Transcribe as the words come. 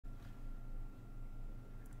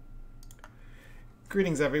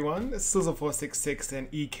Greetings everyone, it's Sizzle466 and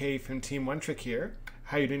EK from Team One Trick here.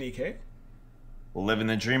 How you doing, EK? Living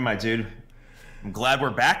the dream, my dude. I'm glad we're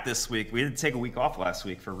back this week. We had to take a week off last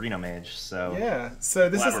week for Reno Mage, so glad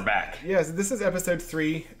we're back. Yeah, so this is episode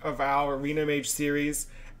 3 of our Reno Mage series,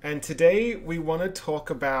 and today we want to talk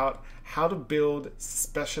about how to build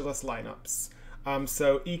specialist lineups.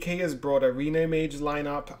 So EK has brought a Reno Mage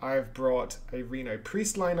lineup, I've brought a Reno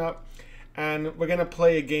Priest lineup, and we're going to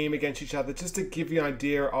play a game against each other just to give you an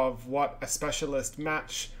idea of what a specialist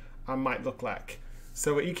match might look like.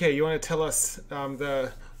 So EK, you want to tell us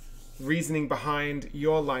the reasoning behind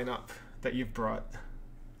your lineup that you've brought?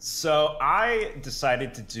 So I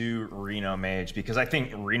decided to do Reno Mage because I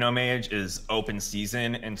think Reno Mage is open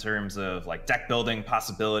season in terms of like deck building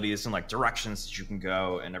possibilities and like directions that you can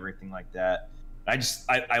go and everything like that.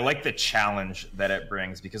 I like the challenge that it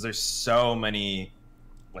brings because there's so many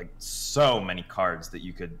cards that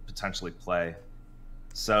you could potentially play.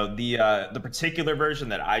 So the particular version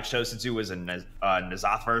that I chose to do was a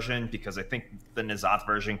N'Zoth version because I think the N'Zoth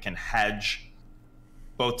version can hedge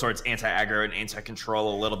both towards anti-aggro and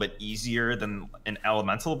anti-control a little bit easier than an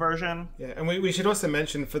elemental version. Yeah, and we should also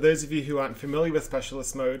mention, for those of you who aren't familiar with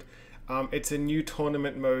specialist mode, it's a new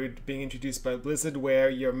tournament mode being introduced by Blizzard where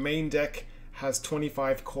your main deck has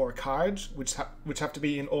 25 core cards, which have to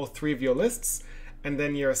be in all 3 of your lists, and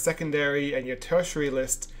then your secondary and your tertiary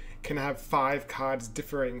list can have 5 cards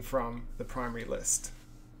differing from the primary list.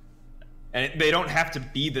 And they don't have to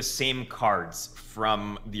be the same cards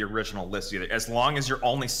from the original list either. As long as you're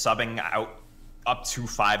only subbing out up to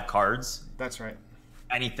 5 cards. That's right.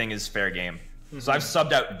 Anything is fair game. Mm-hmm. So I've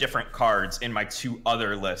subbed out different cards in my 2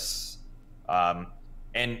 other lists.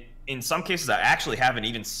 And in some cases, I actually haven't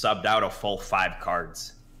even subbed out a full 5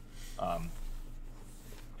 cards.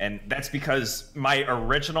 And that's because my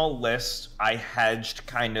original list, I hedged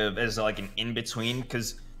kind of as like an in-between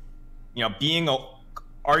because, you know, being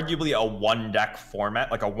arguably a one deck format,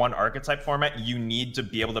 like a one archetype format, you need to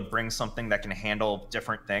be able to bring something that can handle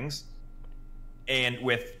different things. And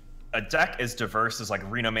with a deck as diverse as like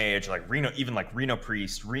Reno Mage, like even like Reno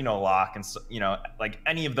Priest, Reno Lock, and you know, like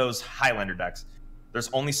any of those Highlander decks, there's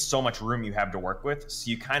only so much room you have to work with. So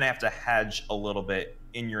you kind of have to hedge a little bit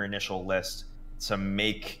in your initial list to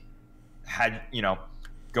make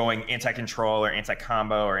going anti-control or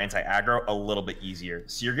anti-combo or anti-aggro a little bit easier.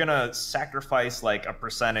 So you're gonna sacrifice like a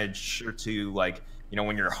percentage or two, like, you know,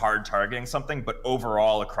 when you're hard targeting something, but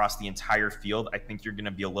overall across the entire field, I think you're gonna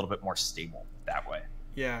be a little bit more stable that way.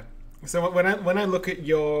 Yeah. So when I look at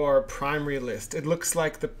your primary list, it looks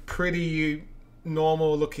like the pretty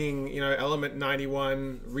normal looking, you know, element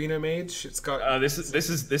 91 Reno Mage. It's got this is the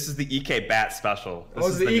EAtPFAvDPAujQApDTAsvmAsPqApeHAwAA special. This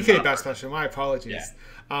is the EAtPFAvDPAt My apologies.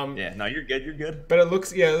 Yeah. Yeah, no, you're good. You're good. But it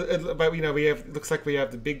looks, but you know, looks like we have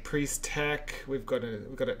the big priest tech. We've got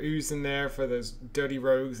a ooze in there for those dirty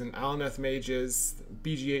rogues and Alneth mages,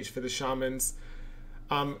 BGH for the shamans.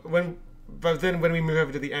 But then when we move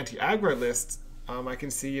over to the anti-aggro list, I can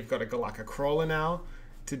see you've got a Galaka Crawler now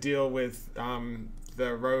to deal with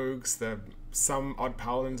the rogues. Some odd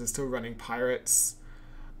paladins are still running pirates.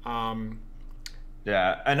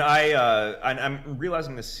 Yeah, and I'm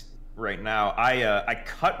realizing this right now. I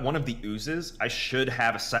cut one of the oozes. I should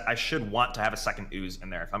want to have a second ooze in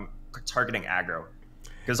there if I'm targeting aggro,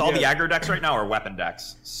 because all the aggro decks right now are weapon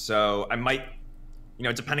decks. So I might, you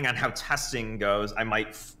know, depending on how testing goes, I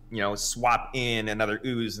might, you know, swap in another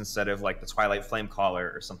ooze instead of like the Twilight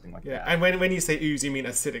Flamecaller or something like that. Yeah, and when you say ooze, you mean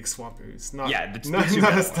acidic swamp ooze, not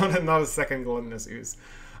not a second gluttonous ooze.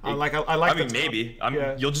 I like. I mean, maybe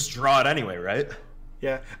you'll just draw it anyway, right?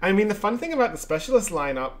 Yeah, I mean, the fun thing about the specialist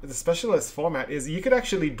lineup, the specialist format, is you could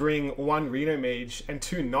actually bring 1 Reno Mage and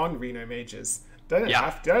 2 non-Reno Mages. They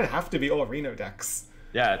don't have to be all Reno decks.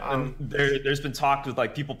 Yeah, and there's been talk with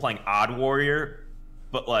like people playing Odd Warrior,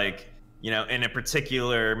 but like, you know, in a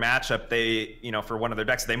particular matchup, they, you know, for one of their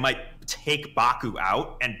decks, they might take Baku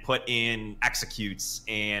out and put in Executes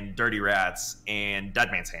and Dirty Rats and Dead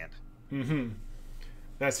Man's Hand. Mm-hmm.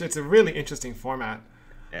 It's a really interesting format.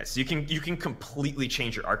 Yeah, so you can completely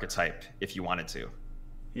change your archetype if you wanted to.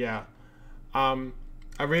 Yeah. I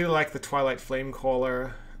really like the Twilight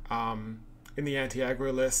Flamecaller in the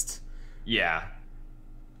anti-aggro list. Yeah.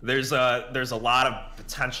 There's a lot of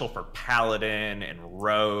potential for Paladin and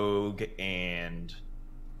Rogue and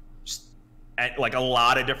just like a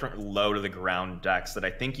lot of different low to the ground decks that I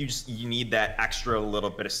think you need that extra little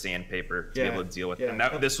bit of sandpaper to be able to deal with. Yeah.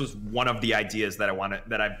 And this was one of the ideas that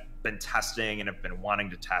I've been testing and have been wanting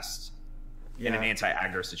to test in an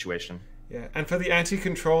anti-aggro situation. Yeah, and for the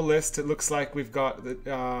anti-control list, it looks like we've got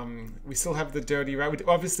the we still have the Dirty Rat.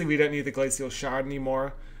 Obviously, we don't need the Glacial Shard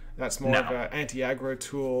anymore. That's more of an anti-aggro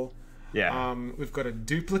tool. Yeah. We've got a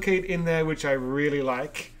duplicate in there, which I really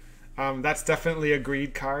like. That's definitely a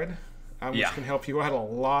greed card, which can help you out a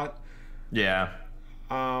lot. Yeah.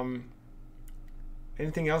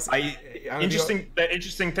 Anything else? The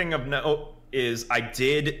interesting thing of note is I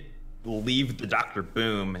did leave the Dr.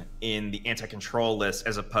 Boom in the anti-control list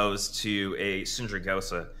as opposed to a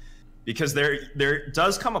Syndragosa, because there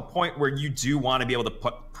does come a point where you do want to be able to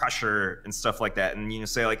put pressure and stuff like that, and you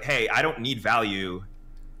say like, hey, I don't need value,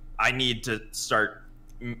 I need to start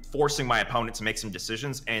forcing my opponent to make some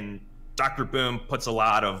decisions, and Dr. Boom puts a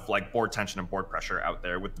lot of like board tension and board pressure out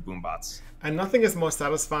there with the boom bots. And nothing is more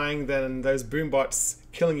satisfying than those boom bots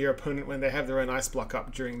killing your opponent when they have their own ice block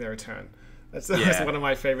up during their turn. That's one of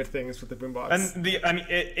my favorite things with the boom bots. And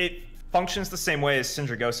it functions the same way as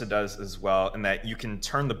Syndragosa does as well, in that you can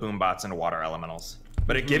turn the boom bots into water elementals,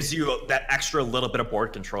 but it gives you that extra little bit of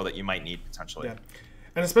board control that you might need potentially. Yeah.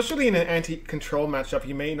 And especially in an anti-control matchup,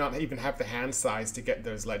 you may not even have the hand size to get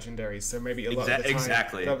those legendaries. So maybe a lot of the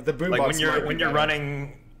time, the boom bots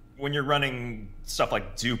when you're running stuff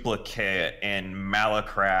like Duplicate and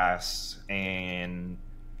Malacras and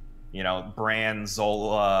Brand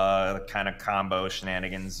Zola kind of combo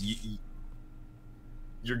shenanigans,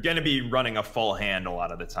 you're going to be running a full hand a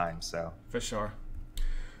lot of the time. So for sure.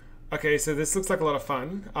 Okay, so this looks like a lot of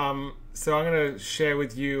fun. So I'm going to share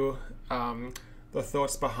with you the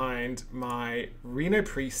thoughts behind my Reno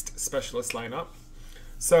Priest Specialist lineup.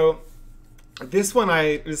 So this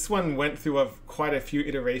one went through quite a few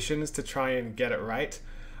iterations to try and get it right.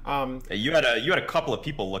 You had a couple of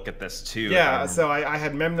people look at this too. Yeah, so I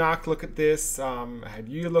had Memnarch look at this. I had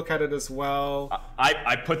you look at it as well.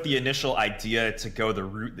 I put the initial idea to go the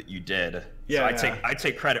route that you did. Yeah, so I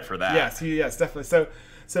take credit for that. Yes, definitely.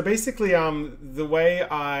 So basically, the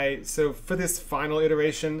way for this final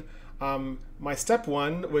iteration, my step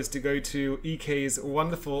one was to go to EK's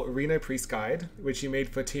wonderful Reno Priest guide, which he made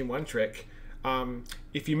for Team One Trick.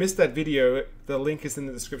 If you missed that video, the link is in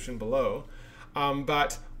the description below.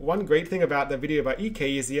 But one great thing about the video by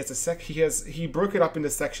EK is he broke it up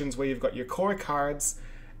into sections where you've got your core cards,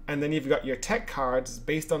 and then you've got your tech cards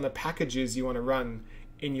based on the packages you want to run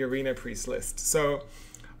in your Reno Priest list. So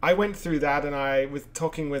I went through that, and I was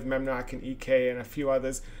talking with Memnarch and EK and a few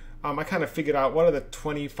others. I kind of figured out what are the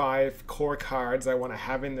 25 core cards I want to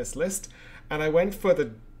have in this list, and I went for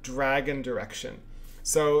the dragon direction.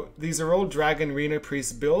 So these are all dragon Reno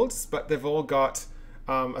Priest builds, but they've all got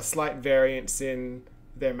a slight variance in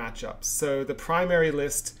their matchups. So the primary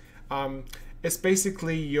list is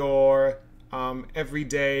basically your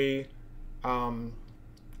everyday,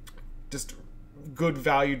 just good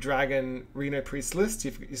value dragon Reno Priest list.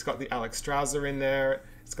 It's got the Alexstrasza in there.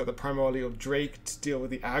 It's got the Primordial Drake to deal with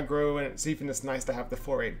the aggro, and it's even just nice to have the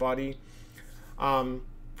 4/8 body. And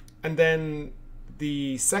then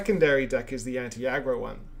the secondary deck is the anti-aggro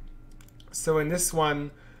one. So in this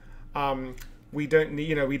one, we don't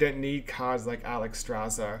need cards like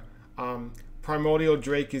Alexstrasza. Primordial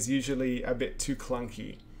Drake is usually a bit too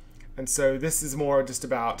clunky, and so this is more just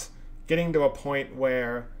about getting to a point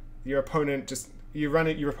where your opponent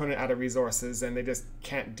your opponent out of resources and they just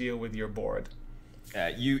can't deal with your board.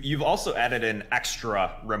 You've also added an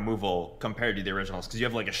extra removal compared to the originals, because you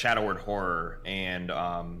have like a Shadow Word Horror and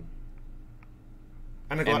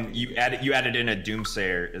you added in a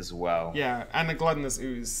Doomsayer as well. Yeah, and a Gluttonous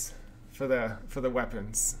Ooze for the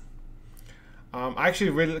weapons. I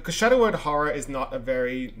actually really, because Shadow Word Horror is not a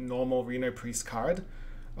very normal Reno Priest card.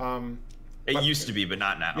 It used to be, but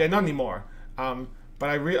not now. Yeah, not anymore. But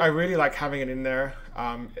I really like having it in there.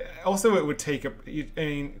 Also, it would take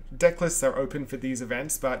deck lists are open for these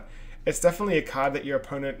events, but it's definitely a card that your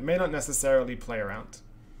opponent may not necessarily play around.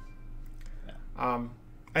 Yeah.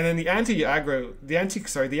 And then the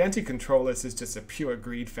anti-control list is just a pure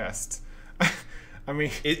greed fest. I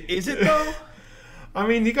mean, is it though? I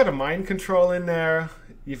mean, you got a mind control in there.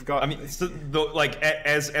 You've got. I mean, as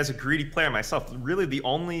a greedy player myself, really the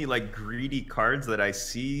only like greedy cards that I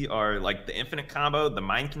see are like the Infinite Combo, the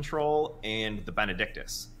Mind Control, and the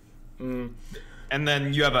Benedictus. And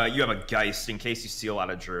then you have a Geist in case you steal out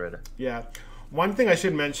of Druid. Yeah. One thing I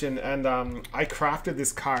should mention, and I crafted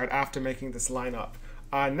this card after making this lineup.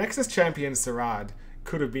 Nexus Champion Sarad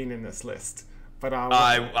could have been in this list, but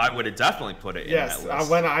I would have definitely put it in that list. Yes,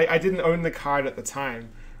 when I didn't own the card at the time,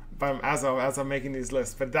 but as I'm making these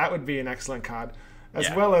lists, but that would be an excellent card,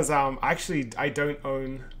 as well as actually don't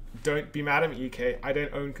be mad at me, EK. I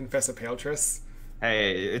don't own Confessor Paletris.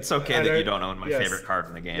 Hey, it's okay that you don't own my favorite card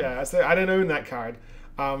in the game. Yeah, so I don't own that card,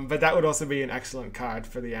 but that would also be an excellent card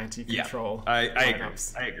for the anti-control. I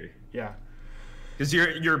agree. Yeah. Because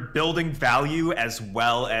you're building value as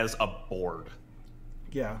well as a board.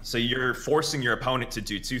 Yeah. So you're forcing your opponent to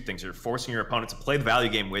do two things. You're forcing your opponent to play the value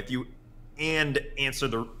game with you and answer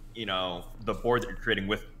the the board that you're creating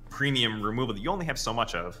with premium removal that you only have so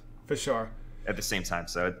much of. For sure. At the same time,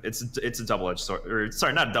 so it's a double-edged sword. Or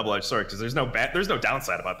sorry, not a double-edged sword, because there's no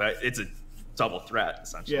downside about that. It's a double threat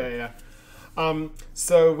essentially. Yeah, yeah.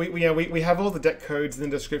 So we have all the deck codes in the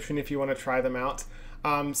description if you want to try them out.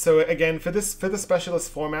 So again, for the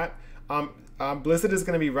specialist format, Blizzard is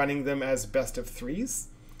going to be running them as best of threes.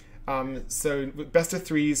 So best of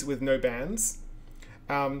threes with no bans.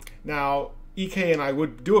 Now EK and I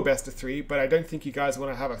would do a best of three, but I don't think you guys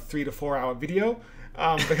want to have a 3 to 4 hour video.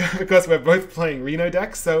 Because we're both playing Reno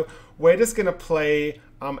decks, so we're just going to play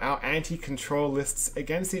our anti-control lists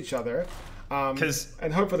against each other,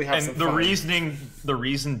 and hopefully have some fun. The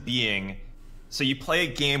reason being, so you play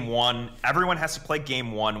game one. Everyone has to play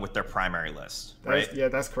game one with their primary list, right? Yeah,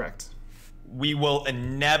 that's correct. We will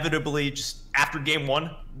inevitably just after game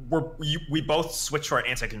one, we both switch to our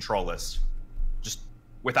anti-control list, just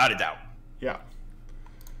without a doubt. Yeah.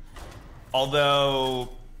 Although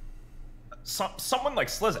someone like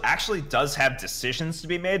Sliz actually does have decisions to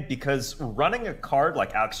be made, because running a card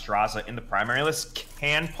like Alexstrasza in the primary list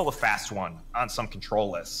can pull a fast one on some control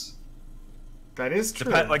lists. That is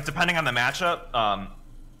true. Depending on the matchup,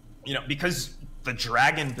 because the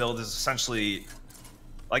dragon build is essentially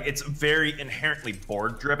it's very inherently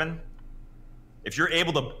board driven. If you're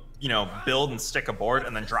able to build and stick a board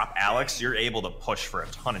and then drop Alex, you're able to push for a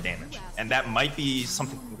ton of damage, and that might be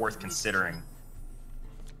something worth considering.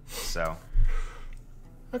 So.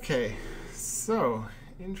 Okay, so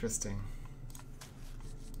interesting.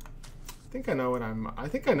 I think I know what I'm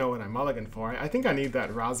mulligan for. I think I need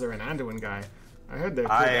that Raza and Anduin guy. I heard they're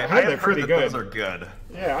pretty good. Those are good.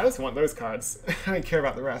 Yeah, I just want those cards. I don't care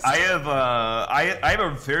about the rest. I have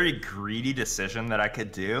a very greedy decision that I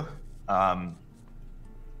could do. I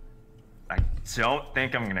don't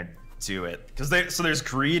think I'm gonna do it because there's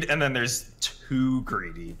greed and then there's too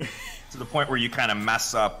greedy to the point where you kind of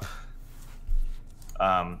mess up.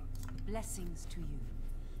 Blessings to you.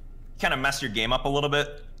 Kind of mess your game up a little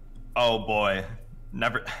bit. Oh boy,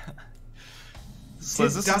 never. So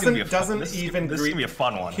this is gonna be a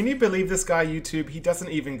fun one. Can you believe this guy YouTube? He doesn't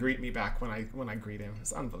even greet me back when I greet him.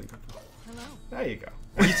 It's unbelievable. Hello. There you go.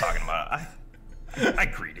 What are you talking about? I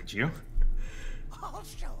greeted you. I'll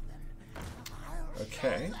show them.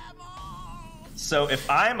 Okay. So if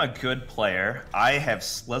I'm a good player, I have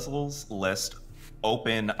Slizzle's list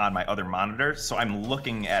open on my other monitor, so I'm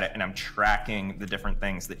looking at it and I'm tracking the different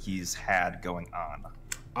things that he's had going on.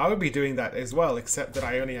 I would be doing that as well, except that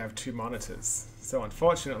I only have 2 monitors. So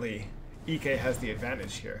unfortunately, EK has the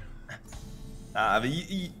advantage here. I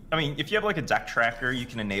mean, if you have like a deck tracker, you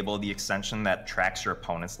can enable the extension that tracks your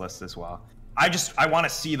opponent's list as well. I want to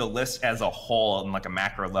see the list as a whole on like a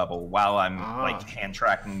macro level while I'm like hand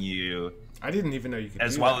tracking you. I didn't even know you could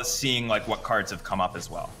as do well that. As seeing like what cards have come up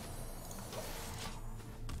as well.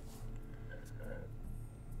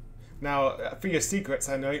 Now, for your secrets,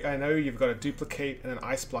 I know you've got a duplicate and an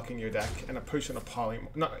ice block in your deck, and a potion of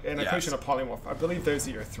polymorph. I believe those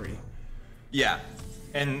are your 3. Yeah,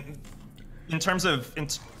 and in terms of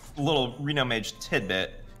little Reno Mage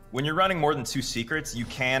tidbit, when you're running more than 2 secrets, you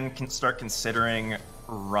can start considering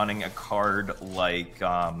running a card like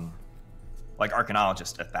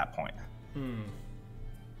Arcanologist at that point.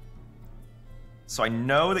 So I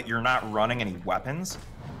know that you're not running any weapons.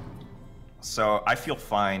 So I feel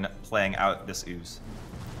fine playing out this ooze.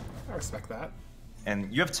 I respect that.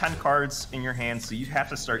 And you have 10 cards in your hand, so you have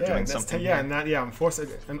to start doing something. I'm forced.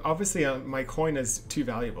 And obviously, my coin is too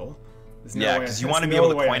valuable. Because you want to be able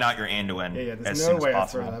to coin out your Anduin as soon as possible. There's no way I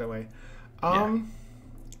throw that away.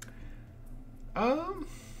 I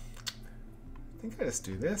think I just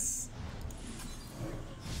do this.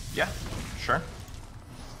 Yeah, sure.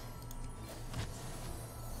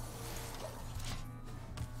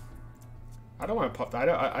 I don't want to pop that.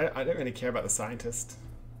 I don't really care about the scientist.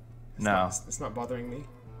 It's not bothering me.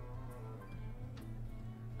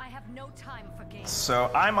 I have no time for games.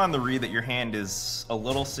 So I'm on the read that your hand is a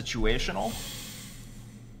little situational.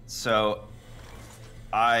 So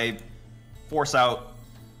I force out.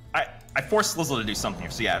 I force Slizzle to do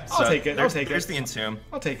something. So yeah, I'll take it. There's the Entomb.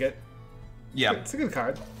 I'll take it. Yeah, it's a good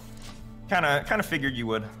card. Kind of figured you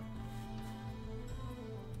would.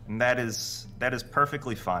 And that is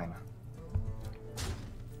perfectly fine.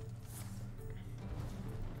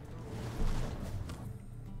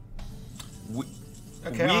 We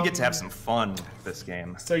get to have some fun this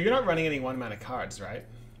game. So you're not running any 1-mana cards, right?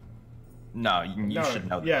 No, you should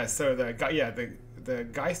know that. Yeah, so the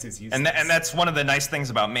Geist is useless. And that's one of the nice things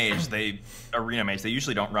about Mage. Reno Mage, they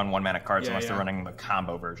usually don't run 1 mana cards unless they're running the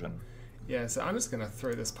combo version. Yeah, so I'm just gonna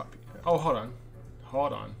throw this puppy. Oh,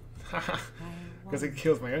 hold on, because it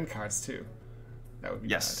kills my own cards too. That would be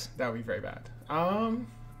bad. That would be very bad.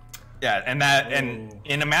 Yeah, and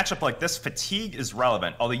in a matchup like this, fatigue is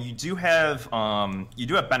relevant. Although you do have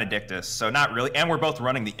Benedictus, so not really. And we're both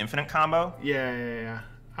running the infinite combo. Yeah.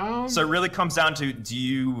 So it really comes down to, do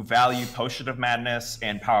you value Potion of Madness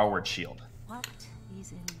and Power Word Shield? What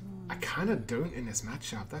is I kind of don't in this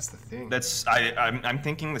matchup. That's the thing. I'm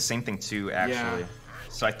thinking the same thing too, actually. Yeah.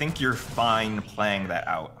 So I think you're fine playing that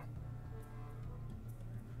out.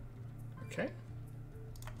 Okay.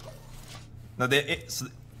 Now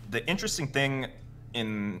the interesting thing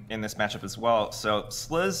in this matchup as well. So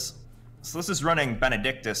Sliz is running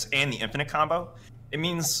Benedictus and the infinite combo. It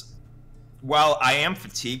means, while I am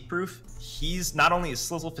fatigue proof, he's not only is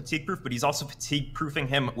Slizzle fatigue proof, but he's also fatigue proofing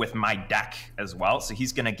him with my deck as well. So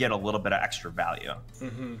he's gonna get a little bit of extra value.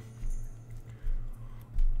 Mm-hmm.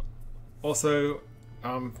 Also,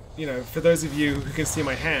 you know, for those of you who can see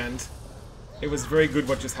my hand, it was very good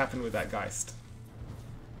what just happened with that Geist.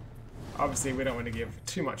 Obviously, we don't want to give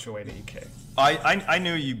too much away to EK. I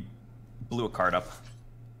knew you blew a card up.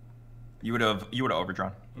 You would have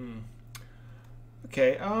overdrawn.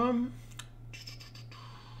 Okay.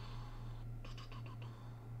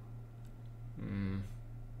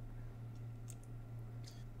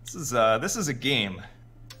 This is a game.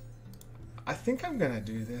 I think I'm gonna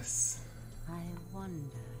do this. I wonder.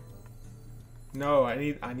 No, I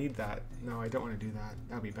need that. No, I don't want to do that.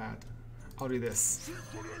 That'd be bad. I'll do this.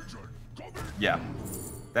 Yeah,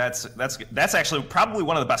 that's actually probably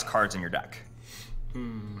one of the best cards in your deck.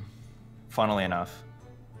 Funnily enough.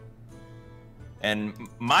 And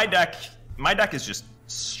my deck is just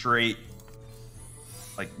straight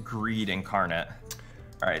like greed incarnate.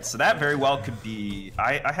 All right, so that very well could be.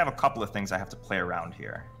 I have a couple of things I have to play around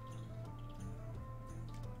here.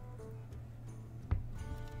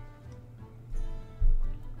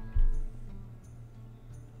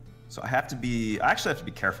 So I actually have to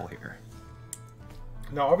be careful here.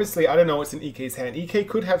 Now, obviously, I don't know what's in EK's hand. EK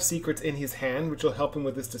could have secrets in his hand, which will help him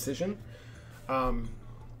with this decision. I wonder.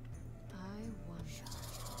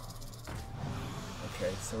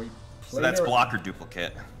 Okay, so we play. So that's block or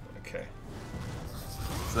duplicate. Okay.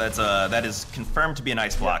 So that is confirmed to be an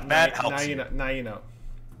ice block. That helps. Now you know.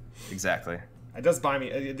 Exactly. It does buy me.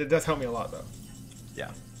 It does help me a lot, though.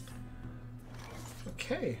 Yeah.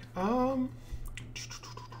 Okay.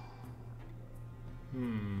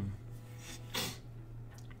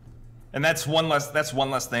 And that's one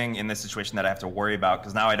less thing in this situation that I have to worry about,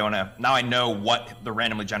 because now I know what the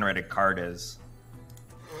randomly generated card is.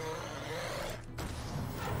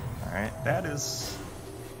 All right, that's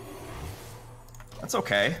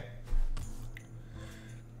okay.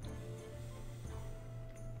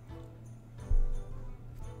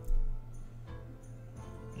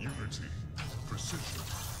 Unity, precision,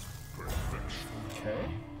 perfection.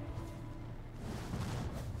 Okay.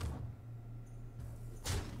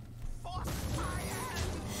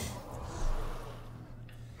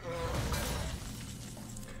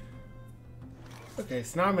 Okay,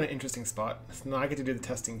 so now I'm in an interesting spot. So now I get to do the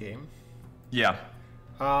testing game. Yeah.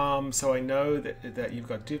 So I know that you've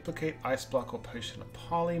got duplicate, ice block, or potion of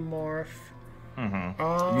polymorph.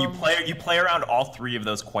 Mm-hmm. You play around all three of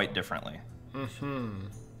those quite differently. Mm-hmm.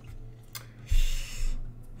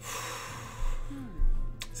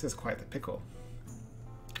 This is quite the pickle.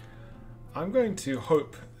 I'm going to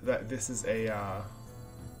hope that this is a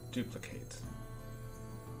duplicate.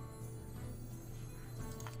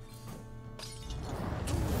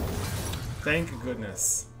 Thank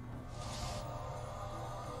goodness.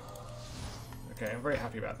 Okay, I'm very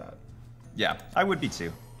happy about that. Yeah, I would be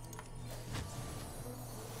too.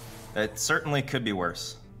 It certainly could be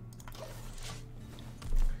worse.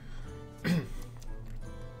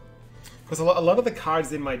 Because a lot of the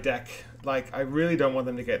cards in my deck, like, I really don't want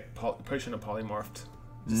them to get Potion of Polymorphed.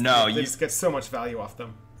 You just get so much value off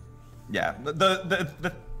them. Yeah,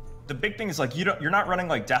 the big thing is, like, you're not running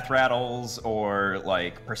like Death Rattles or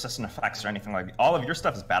like Persistent Effects or anything like that. All of your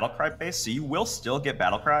stuff is Battle Cry based, so you will still get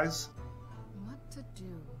Battle Cries. What to do?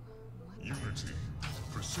 Unity,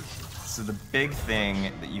 precision. So the big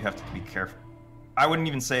thing that you have to be careful. I wouldn't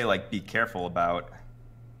even say like be careful about.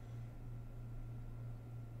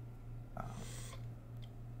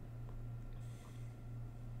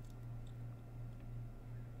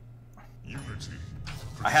 Unity.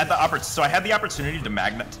 I had the opportunity to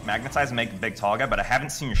magnetize and make a big tall guy, but I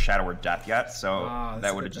haven't seen your Shadow or Death yet, so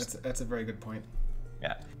that would have just. That's a very good point.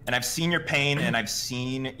 Yeah, and I've seen your pain, and I've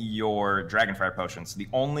seen your Dragonfire potions. The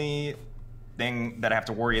only thing that I have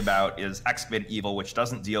to worry about is Excavate Evil, which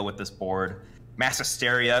doesn't deal with this board. Mass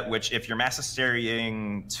Hysteria, which if you're Mass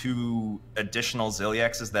Hysteriaing 2 additional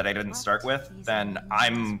Ziliexes that I didn't start with, then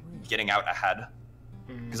I'm getting out ahead.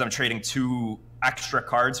 Because I'm trading 2 extra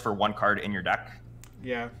cards for 1 card in your deck.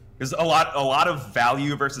 Yeah. Because a lot of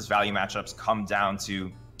value versus value matchups come down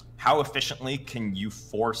to how efficiently can you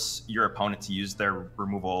force your opponent to use their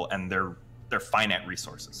removal and their finite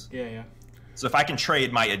resources. Yeah, yeah. So if I can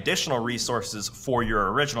trade my additional resources for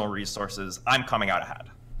your original resources, I'm coming out ahead.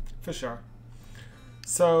 For sure.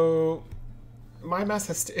 So my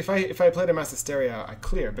if I played a Mass Hysteria, I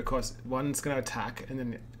clear because one's gonna attack and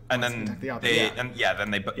then attack the other.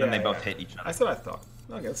 Then they both hit each other. That's what I thought.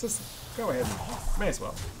 Okay, let's just go ahead. May as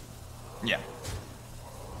well. Yeah.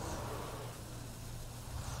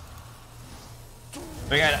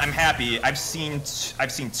 But again, I'm happy. I've seen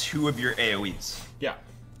 2 of your AoEs. Yeah.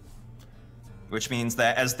 Which means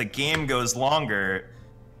that as the game goes longer,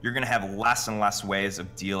 you're going to have less and less ways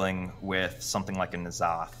of dealing with something like a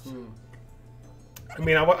N'Zoth. I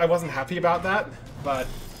mean, I wasn't happy about that, but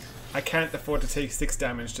I can't afford to take 6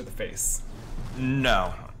 damage to the face.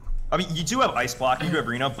 No. I mean, you do have Ice Block, you do have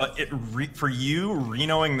Reno, but for you,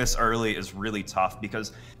 Renoing this early is really tough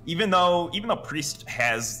because even though Priest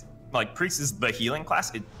has, like, Priest is the healing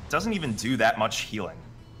class, it doesn't even do that much healing.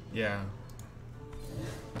 Yeah.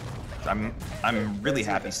 I'm really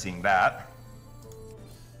happy seeing that.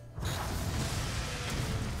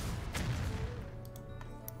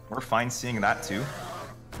 We're fine seeing that too.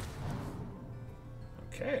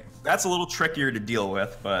 Okay. That's a little trickier to deal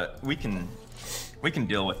with, but we can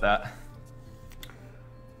deal with that.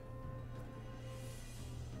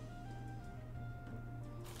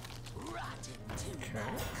 Okay.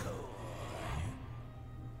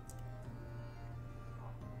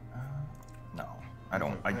 No, I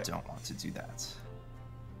don't want to do that.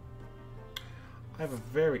 I have a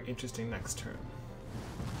very interesting next turn.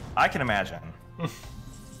 I can imagine.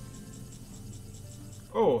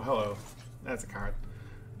 Oh, hello. That's a card.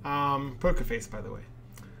 Poker face, by the way.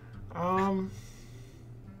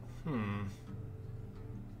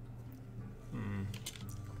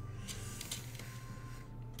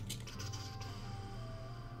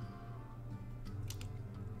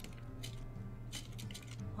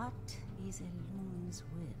 What is a loon's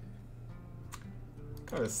will?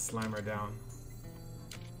 Gotta slam her down.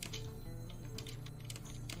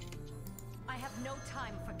 I have no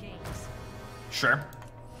time for games. Sure.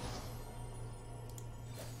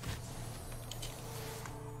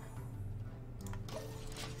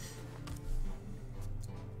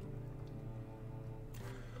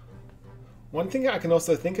 One thing I can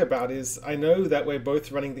also think about is I know that we're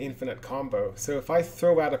both running the infinite combo, so if I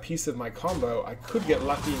throw out a piece of my combo, I could get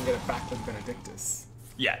lucky and get it back with Benedictus.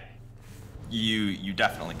 Yeah. You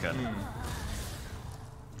definitely could.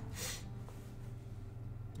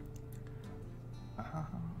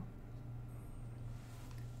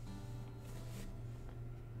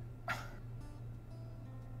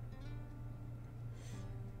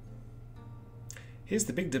 Here's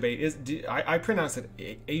the big debate: I pronounce it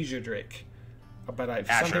AtHBAt,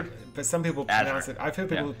 but some people pronounce it. I've heard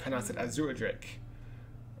people pronounce it AzuraDrake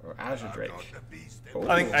or AzuraDrake. Oh.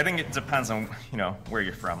 I think it depends on where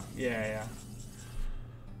you're from. Yeah.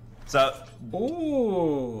 So.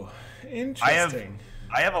 Ooh, interesting.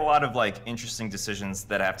 I have a lot of interesting decisions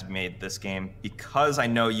that have to be made this game because I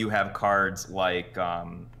know you have cards like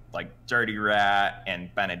Dirty Rat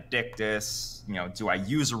and Benedictus. Do I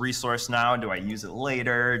use a resource now? Do I use it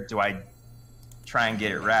later? Do I try and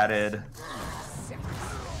get it ratted?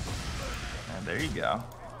 And there you go.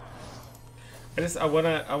 I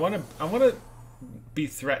wanna be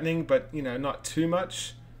threatening, but not too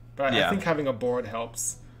much. But I think having a board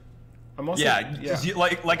helps. I'm also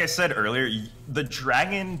like I said earlier, the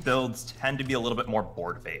dragon builds tend to be a little bit more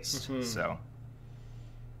board based. So.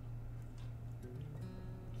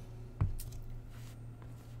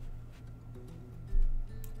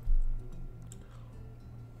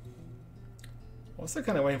 Also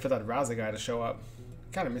kind of waiting for that Raza guy to show up.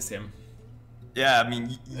 Kind of miss him. Yeah, I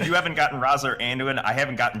mean, you haven't gotten Raza or Anduin, I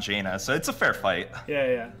haven't gotten Jaina, so it's a fair fight.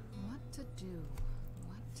 Yeah. What to do?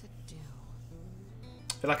 What to do?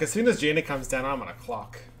 But as soon as Jaina comes down, I'm on a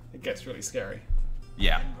clock. It gets really scary.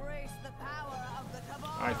 Yeah.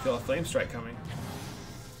 I feel a flame strike coming.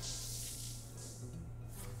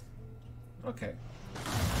 Okay.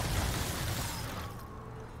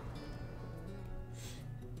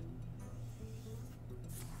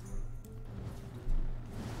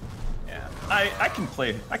 I can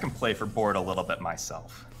play for board a little bit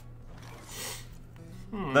myself.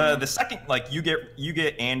 The second, like, you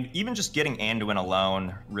get and even just getting Anduin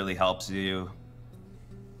alone really helps you,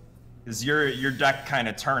 because your deck kind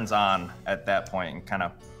of turns on at that point and kind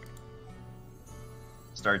of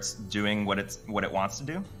starts doing what it wants to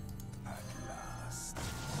do.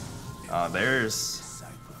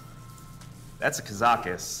 That's a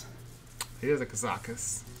Kazakus. It is a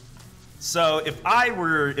Kazakus. So if I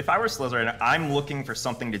were Slizzard, I'm looking for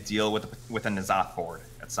something to deal with a N'Zoth board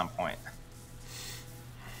at some point.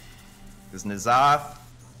 Because N'Zoth,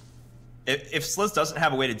 if Sliz doesn't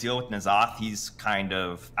have a way to deal with N'Zoth, he's kind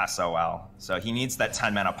of SOL. So he needs that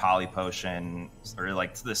 10 mana poly potion or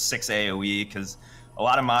like the 6 AoE, because a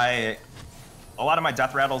lot of my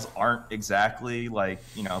death rattles aren't exactly like,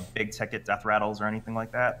 you know, big ticket death rattles or anything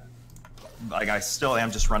like that. Like, I still am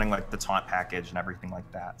just running like the taunt package and everything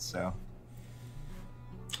like that. So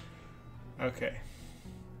okay,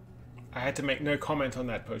 I had to make no comment on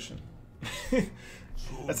that potion.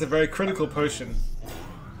 That's a very critical potion.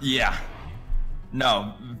 yeah,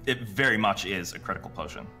 no, it very much is a critical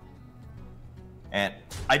potion. And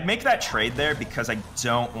I'd make that trade there because I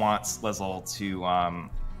don't want Slizzle to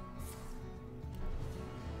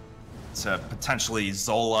potentially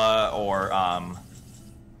Zola or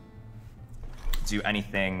do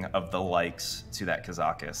anything of the likes to that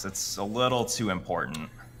Kazakus. It's a little too important.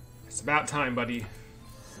 It's about time, buddy.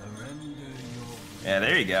 Yeah,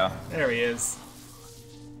 there you go. There he is.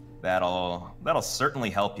 That'll certainly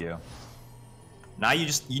help you. Now you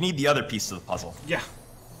need the other piece of the puzzle. Yeah.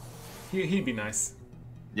 He'd be nice.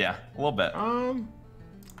 Yeah, a little bit. I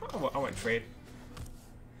won't trade.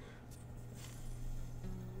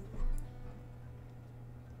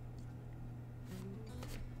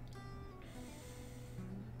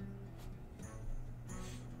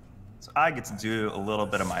 So I get to do a little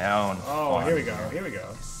bit of my own. Oh, fun. here we go. Here we go.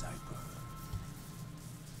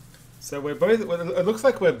 So we're both. It looks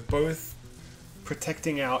like we're both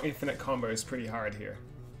protecting our infinite combos pretty hard here.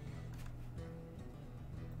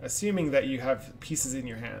 Assuming that you have pieces in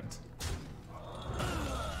your hand.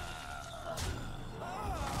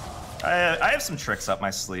 I have some tricks up my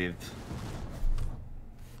sleeve.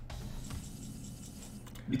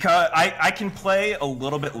 Because I can play a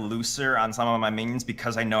little bit looser on some of my minions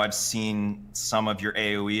because I know I've seen some of your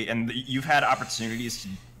AoE and you've had opportunities to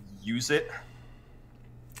use it.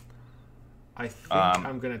 I think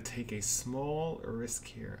I'm gonna take a small risk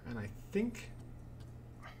here, and I think.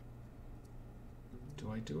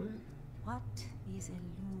 Do I do it? What is a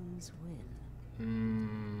loon's will?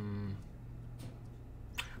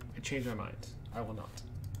 I changed my mind. I will not.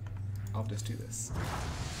 I'll just do this.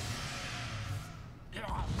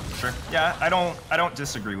 Sure. Yeah, I don't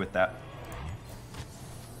disagree with that.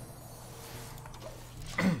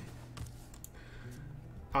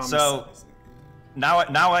 So now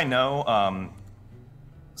I know.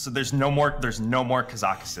 So there's no more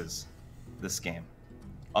Kazakuses this game,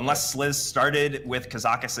 unless Sliz started with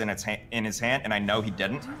Kazakus in his hand, and I know he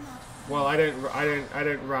didn't. Well, I didn't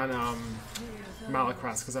run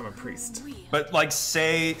Malakras because I'm a priest. But like,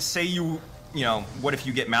 say you know, what if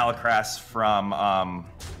you get Malakras from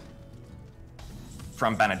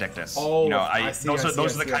Benedictus? Oh, you know, those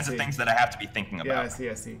are the kinds of things that I have to be thinking about.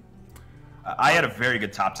 Yeah, I see. I had a very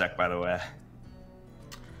good top deck, by the way.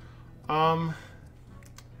 Oh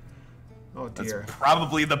dear. That's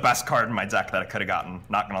probably the best card in my deck that I could have gotten,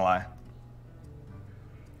 not gonna lie.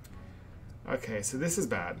 Okay, so this is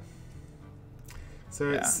bad.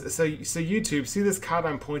 So Yeah. so YouTube, see this card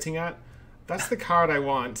I'm pointing at? That's the card I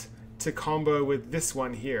want to combo with this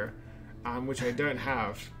one here, which I don't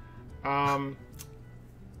have.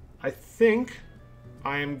 I think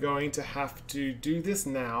I am going to have to do this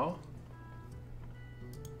now.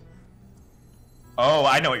 Oh,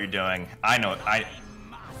 I know what you're doing.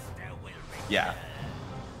 Yeah.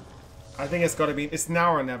 I think it's got to be. It's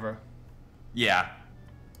now or never. Yeah.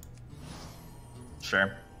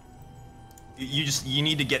 Sure. You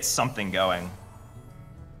need to get something going.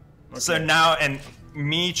 Okay. So now, and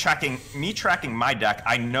me tracking my deck,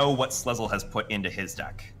 I know what Slizzle has put into his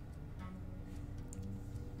deck.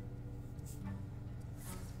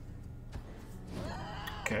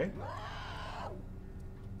 Okay.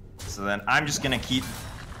 So then I'm just gonna keep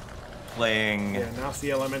playing. Yeah. Now it's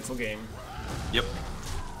the elemental game. Yep.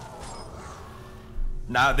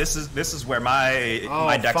 Now this is where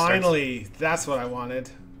my deck finally, that's what I wanted.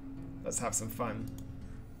 Let's have some fun.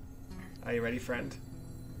 Are you ready, friend?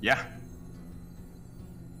 Yeah.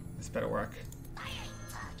 This better work.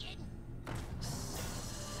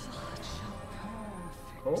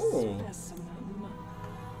 Oh.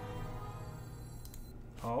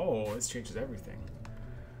 Oh, this changes everything.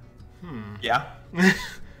 Yeah.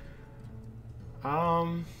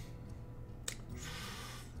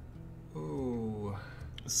 Ooh.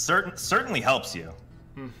 Certainly helps you.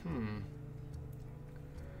 Mm-hmm.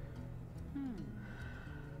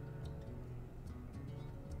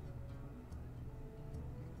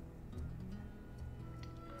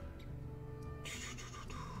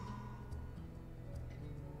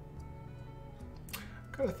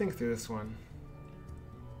 Gotta think through this one.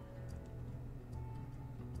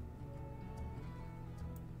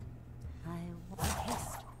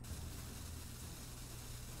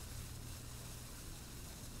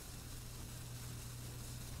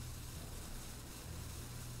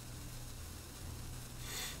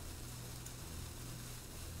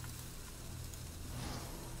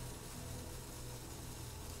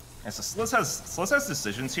 Yeah, so Sliz has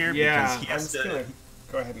decisions here Yeah, because he has I'm just to. gonna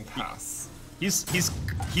go ahead and pass. He's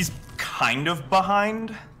kind of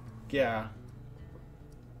behind. Yeah.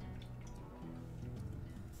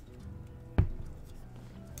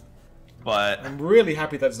 But I'm really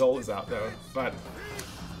happy that Zol is out though, but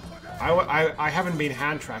I haven't been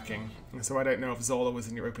hand tracking, so I don't know if Zola was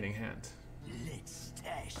in your opening hand. Let's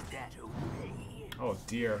stash that away. Oh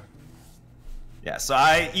dear. yeah, so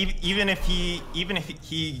even if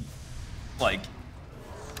he like,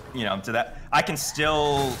 you know, to that, I can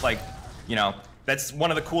still, like, you know, that's one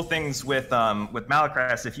of the cool things with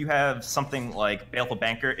Malacrass. If you have something like Baleful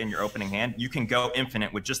Banker in your opening hand, you can go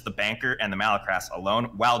infinite with just the Banker and the Malacrass alone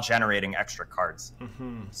while generating extra cards.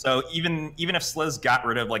 Mm-hmm. So even if Sliz got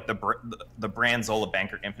rid of like the Brand Zola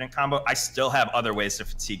Banker infinite combo, I still have other ways to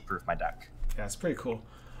fatigue proof my deck. Yeah, it's pretty cool.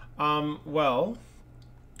 Well,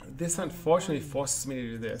 this unfortunately forces me to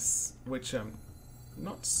do this, which I'm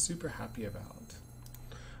not super happy about.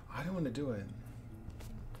 I don't want to do it.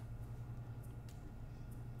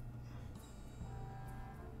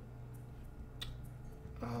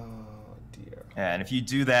 Oh dear. Yeah, and if you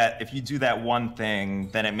do that one thing,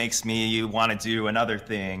 then it makes me want to do another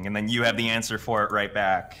thing, and then you have the answer for it right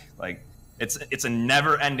back. Like, it's a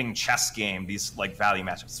never-ending chess game. These like value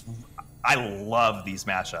matchups. I love these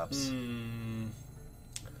matchups.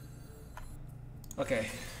 Okay.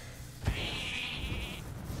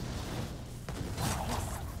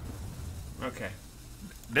 Okay.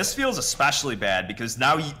 This feels especially bad because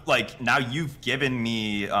now you've given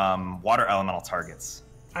me water elemental targets.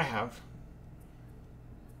 I have.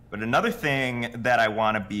 But another thing that I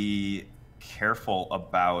want to be careful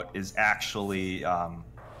about is actually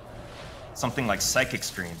something like Psychic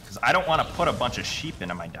Stream, because I don't want to put a bunch of sheep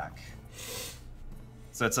into my deck.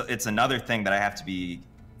 So it's another thing that I have to be,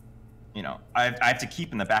 you know, I have to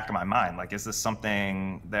keep in the back of my mind. Like, is this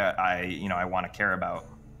something that I want to care about?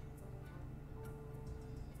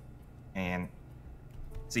 And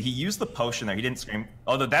see, he used the potion there. He didn't scream.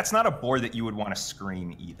 Although that's not a board that you would want to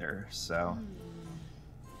scream either. So,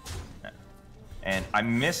 and I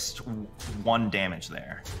missed 1 damage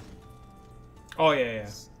there. Oh yeah.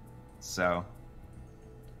 So,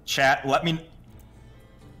 chat,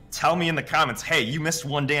 tell me in the comments. Hey, you missed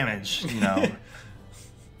 1 damage. You know,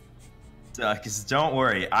 because don't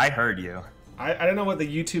worry, I heard you. I don't know what the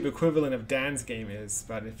YouTube equivalent of Dan's game is,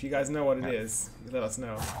 but if you guys know what it is, let us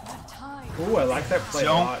know. Ooh, I like that play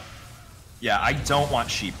a lot. Yeah, I don't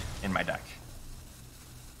want sheep in my deck.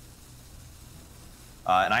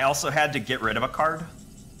 And I also had to get rid of a card,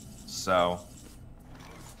 so.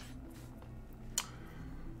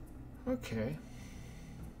 Okay.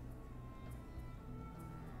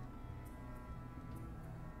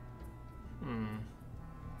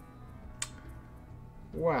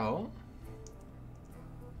 Well.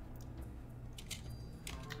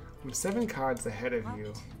 I'm 7 cards ahead of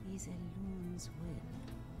you, These illusions will.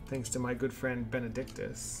 thanks to my good friend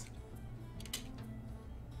Benedictus.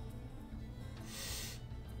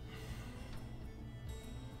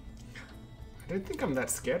 I don't think I'm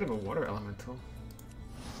that scared of a water elemental.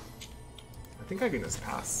 I think I can just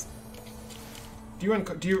pass. Do you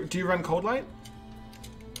run Cold Light?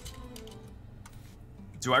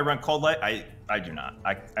 Do I run Cold Light? I do not.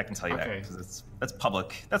 I can tell you that Okay. because that's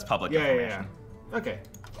public. That's public Yeah. information. Okay,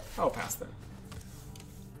 I'll pass then.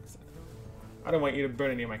 I don't want you to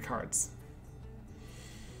burn any of my cards.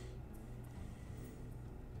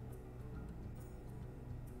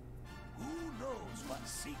 Who knows what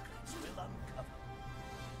secrets will uncover?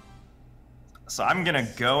 So I'm gonna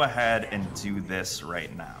go ahead and do this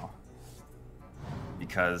right now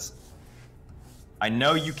because I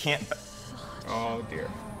know you can't. Oh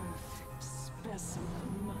dear. Let's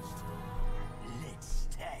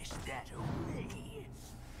stash that away.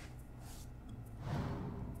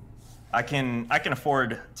 I can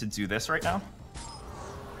afford to do this right now,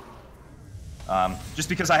 just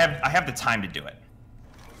because I have the time to do it.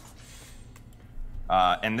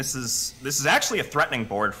 And this is actually a threatening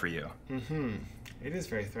board for you. It is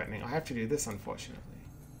very threatening. I have to do this, unfortunately.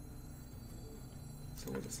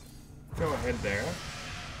 So we'll just go ahead there.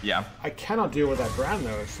 Yeah. I cannot deal with that brand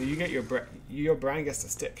though, so you get your brand gets to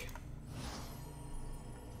stick.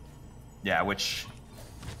 Yeah, which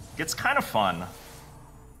gets kind of fun.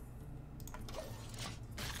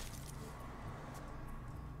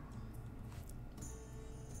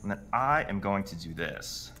 And then I am going to do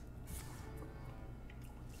this.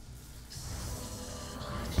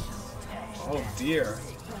 Oh dear.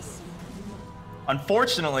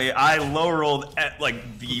 Unfortunately, I low rolled at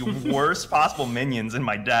like the worst possible minions in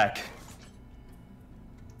my deck.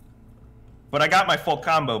 But I got my full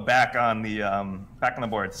combo back on the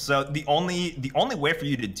board. So the only way for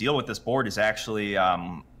you to deal with this board is actually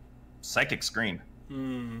Psychic Scream.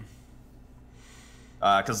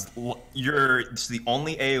 Because the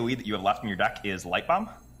only AoE that you have left in your deck is Light Bomb,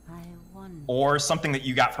 or something that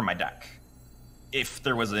you got from my deck. If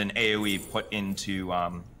there was an AoE put into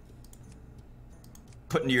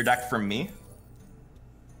your deck from me.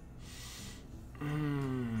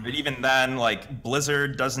 But even then, like,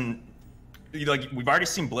 Blizzard doesn't, like, we've already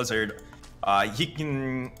seen Blizzard. He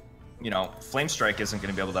can, Flame Strike isn't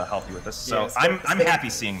going to be able to help you with this. So yeah, I'm happy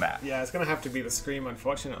seeing that. Yeah, it's going to have to be the Scream,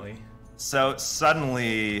 unfortunately. So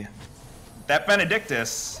suddenly, that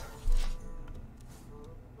Benedictus,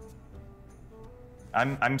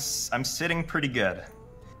 I'm sitting pretty good,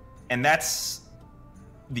 and that's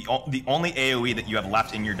the only AoE that you have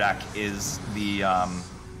left in your deck is the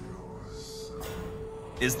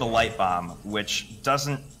Light Bomb, which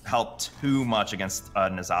doesn't help too much against a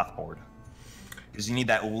N'Zoth board, because you need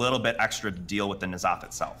that little bit extra to deal with the N'Zoth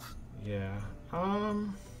itself. Yeah.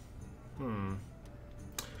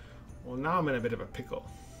 Well, now I'm in a bit of a pickle.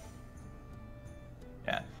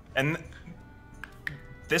 Yeah, and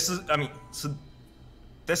this is,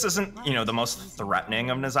 this isn't, the most threatening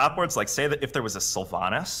of N'Zoth boards. Like, say that if there was a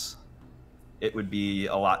Sylvanas, it would be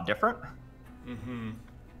a lot different.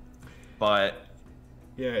 But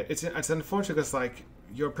yeah, it's unfortunate because, like,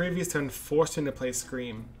 your previous turn forced him to play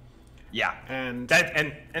Scream. Yeah, and that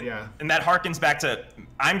harkens back to,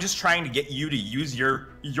 I'm just trying to get you to use your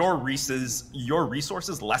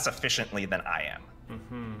resources less efficiently than I am.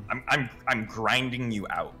 I'm grinding you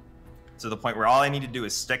out to the point where all I need to do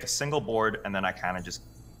is stick a single board, and then I kind of just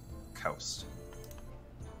coast.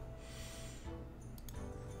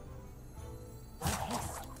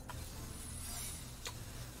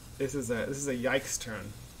 This is a yikes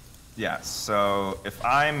turn. Yeah, so if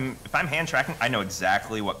I'm hand tracking, I know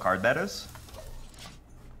exactly what card that is.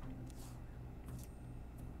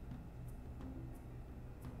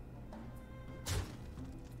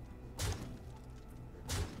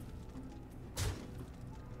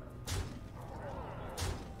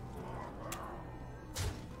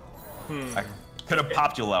 I could have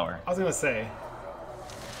popped you lower. I was gonna say.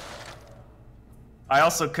 I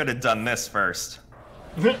also could have done this first.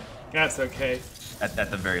 That's okay. At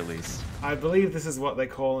the very least. I believe this is what they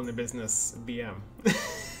call in the business BM.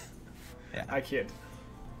 Yeah. I kid.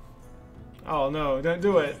 Oh no, don't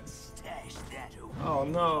do it. Oh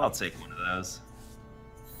no. I'll take one of those.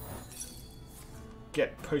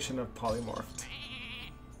 Get Potion of Polymorphed.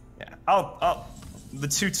 Yeah, the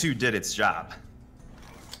 2/2 did its job.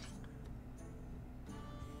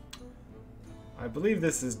 I believe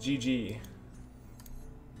this is GG.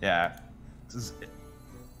 Yeah.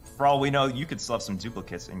 For all we know, you could still have some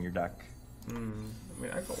duplicates in your deck. I mean,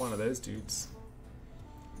 I got one of those dudes.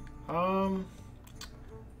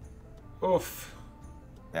 Oof.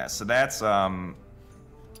 Yeah, so that's on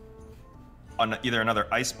either another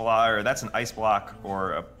ice block, or that's an ice block,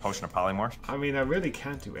 or a Potion of Polymorph. I mean, I really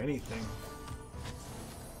can't do anything.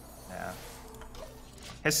 Yeah.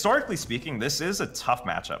 Historically speaking, this is a tough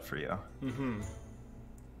matchup for you.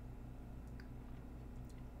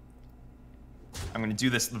 I'm going to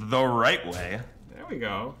do this the right way. There we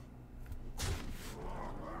go.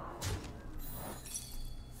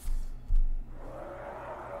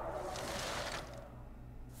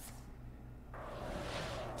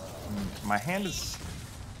 My hand's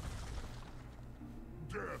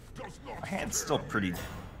still pretty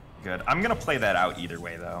good. I'm going to play that out either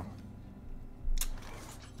way, though.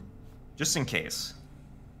 Just in case.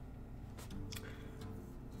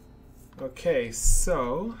 Okay,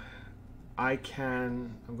 so I'm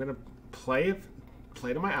gonna play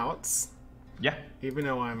to my outs. Yeah. Even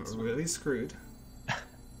though I'm really screwed. We're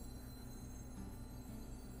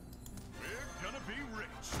gonna be rich.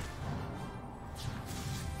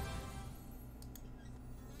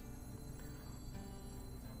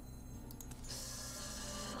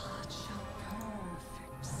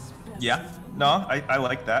 Yeah. No, I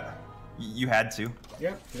like that. You had to.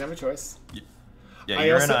 Yeah, you didn't have a choice. Yeah,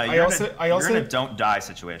 you're in a don't die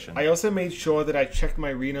situation. I also made sure that I checked my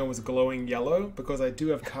Reno was glowing yellow because I do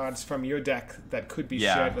have cards from your deck that could be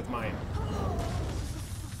shared with mine.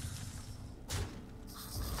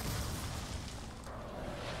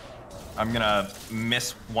 I'm gonna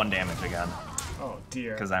miss 1 damage again. Oh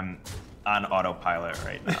dear. Because I'm on autopilot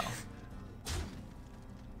right now.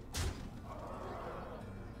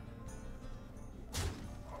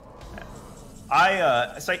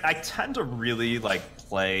 I tend to really like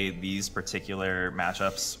play these particular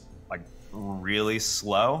matchups like really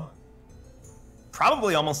slow,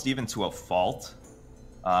 probably almost even to a fault,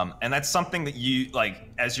 and that's something that you like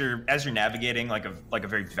as you're navigating like a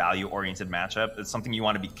very value oriented matchup. It's something you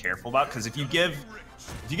want to be careful about because if you give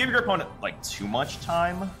your opponent like too much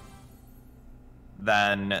time,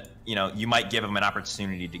 then you might give them an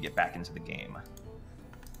opportunity to get back into the game.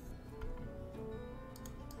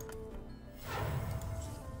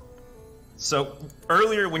 So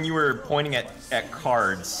earlier when you were pointing at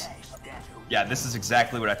cards, yeah, this is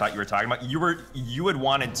exactly what I thought you were talking about. You had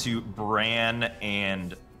wanted to Bran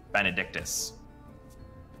and Benedictus,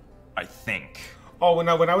 I think. Oh, when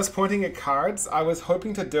I was pointing at cards, I was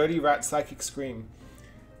hoping to Dirty Rat Psychic Scream.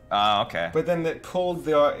 Okay. But then it pulled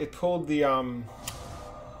the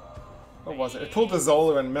what was it? It pulled the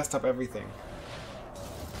Zola and messed up everything.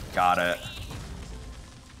 Got it.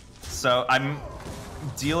 So I'm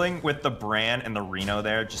dealing with the Bran and the Reno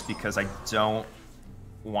there just because I don't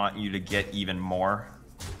want you to get even more.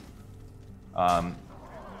 I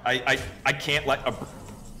can't let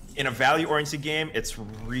in a value-oriented game, it's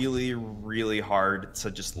really, really hard to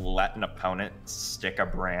just let an opponent stick a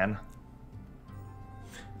Bran.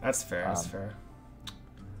 That's fair. That's fair.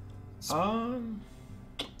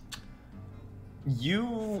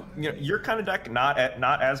 Your kind of deck not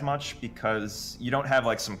as much because you don't have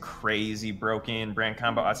like some crazy broken Bran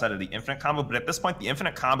combo outside of the infinite combo. But at this point, the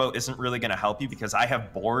infinite combo isn't really going to help you because I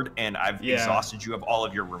have board and I've exhausted you of all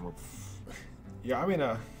of your removal. Yeah, I'm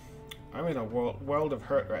in a world of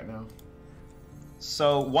hurt right now.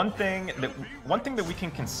 So one thing that we can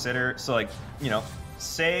consider, so like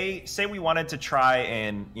say we wanted to try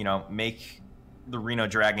and make the Reno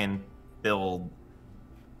Dragon build,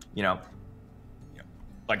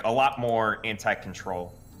 like a lot more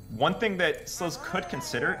anti-control. One thing that Slows could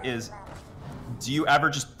consider is, do you ever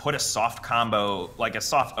just put a soft combo, like a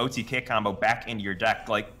soft OTK combo back into your deck?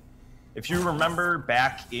 Like, if you remember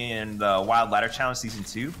back in the Wild Ladder Challenge Season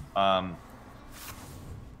 2,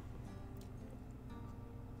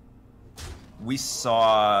 we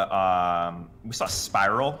saw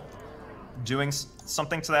Spiral doing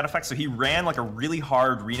something to that effect. So he ran like a really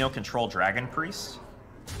hard Reno Control Dragon Priest,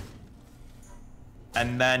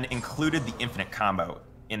 and then included the infinite combo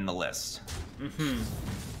in the list. Mm-hmm.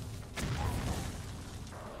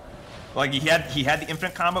 Like he had the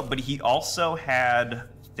infinite combo, but he also had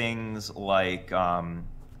things like Alexstrasza.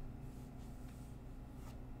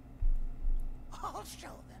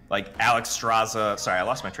 Sorry, I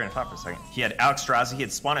lost my train of thought for a second. He had Alexstrasza, he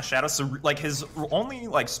had Spawn of Shadows, so like his only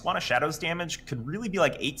like Spawn of Shadows damage could really be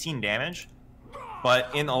like 18 damage.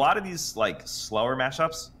 But in a lot of these like slower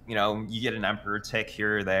matchups, you get an Emperor tick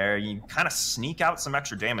here or there. You kind of sneak out some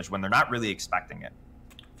extra damage when they're not really expecting it.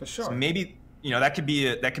 For sure. So maybe that could be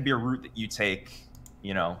a route that you take.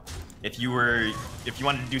 If you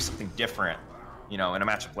wanted to do something different, in a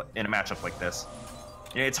matchup like this.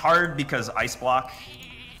 It's hard because Ice Block's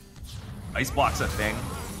a thing.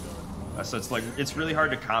 So it's really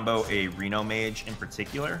hard to combo a Reno Mage in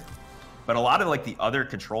particular. But a lot of like the other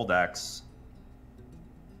control decks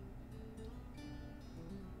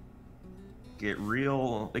they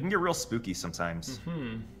can get real spooky sometimes.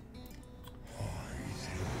 Mm-hmm.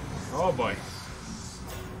 Oh boy.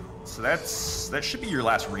 So that should be your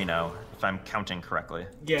last Reno, if I'm counting correctly.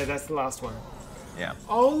 Yeah, that's the last one. Yeah.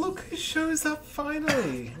 Oh, look who shows up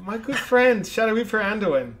finally! My good friend, Shadow Reaper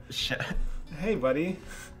Anduin. Hey, buddy.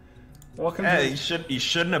 Welcome. Hey, you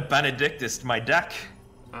shouldn't have Benedictus my deck.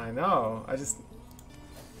 I know.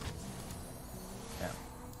 Yeah.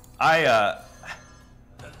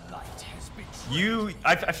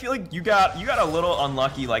 I feel like you got a little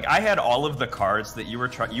unlucky. Like I had all of the cards that you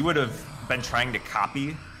would have been trying to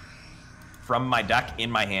copy from my deck in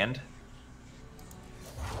my hand.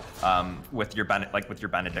 With your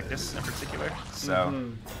Benedictus in particular.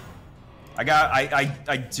 So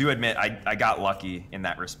I do admit I got lucky in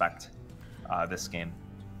that respect this game.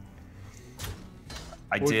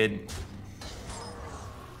 I did.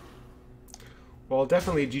 Well,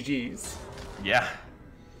 definitely GG's. Yeah.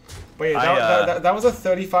 But yeah, that was a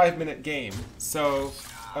 35-minute game. So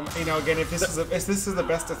You know, again, if this is the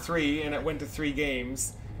best of 3 and it went to 3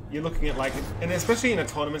 games, you're looking at like, and especially in a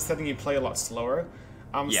tournament setting, you play a lot slower.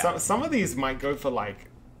 Some of these might go for like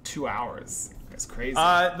 2 hours. It's crazy.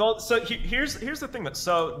 Well, so here's the thing.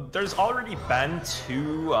 So there's already been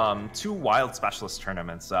two wild specialist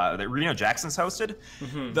tournaments that Reno Jackson's hosted.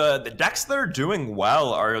 The decks that are doing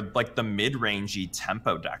well are like the mid-rangey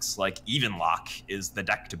tempo decks. Like Evenlock is the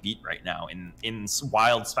deck to beat right now in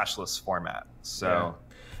wild specialist format. So,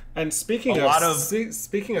 and speaking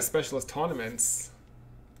of specialist tournaments,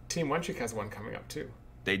 Team One Trick has one coming up too.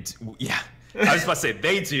 They do, yeah. I was about to say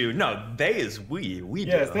they do. No, they is we. We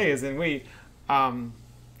do. Yes, they is and we.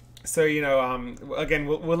 So, you know, again,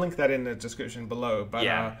 we'll link that in the description below.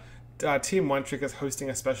 But Team One Trick is hosting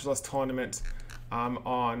a specialist tournament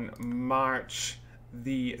on March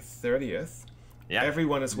the 30th. Yeah.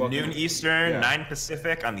 Everyone is welcome. Noon Eastern, 9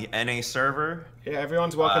 Pacific on the NA server. Yeah,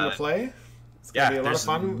 everyone's welcome to play. It's gonna be a lot of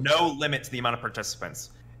fun. No limit to the amount of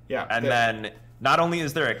participants. Yeah. And then not only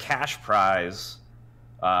is there a cash prize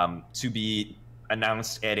to be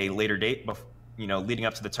announced at a later date, you know, leading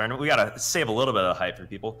up to the tournament, we gotta save a little bit of hype for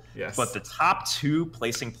people. Yes. But the top 2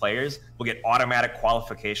 placing players will get automatic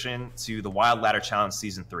qualification to the Wild Ladder Challenge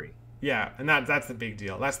Season 3. Yeah, and that's the big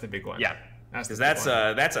deal. That's the big one. Yeah, because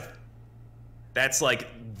that's like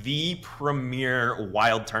the premier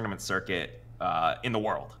wild tournament circuit in the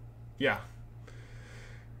world. Yeah,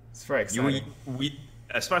 it's very exciting. We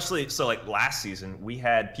especially so like last season, we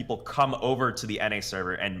had people come over to the NA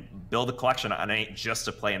server and build a collection on NA just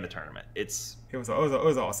to play in the tournament. It was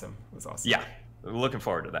awesome. It was awesome. Yeah, we're looking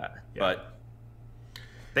forward to that. Yeah. But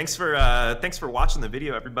thanks for watching the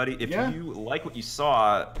video, everybody. If you like what you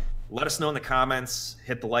saw, let us know in the comments.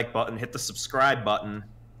 Hit the like button, hit the subscribe button,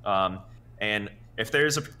 and if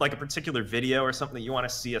there's a particular video or something that you want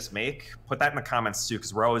to see us make, put that in the comments too,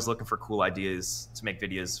 because we're always looking for cool ideas to make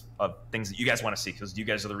videos of things that you guys want to see, because you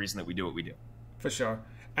guys are the reason that we do what we do. For sure.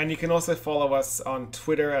 And you can also follow us on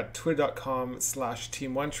Twitter at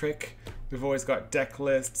twitter.com/teamonetrick. We've always got deck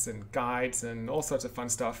lists and guides and all sorts of fun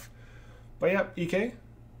stuff. But yeah, EK,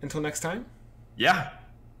 until next time. Yeah.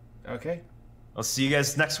 Okay. I'll see you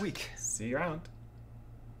guys next week. See you around.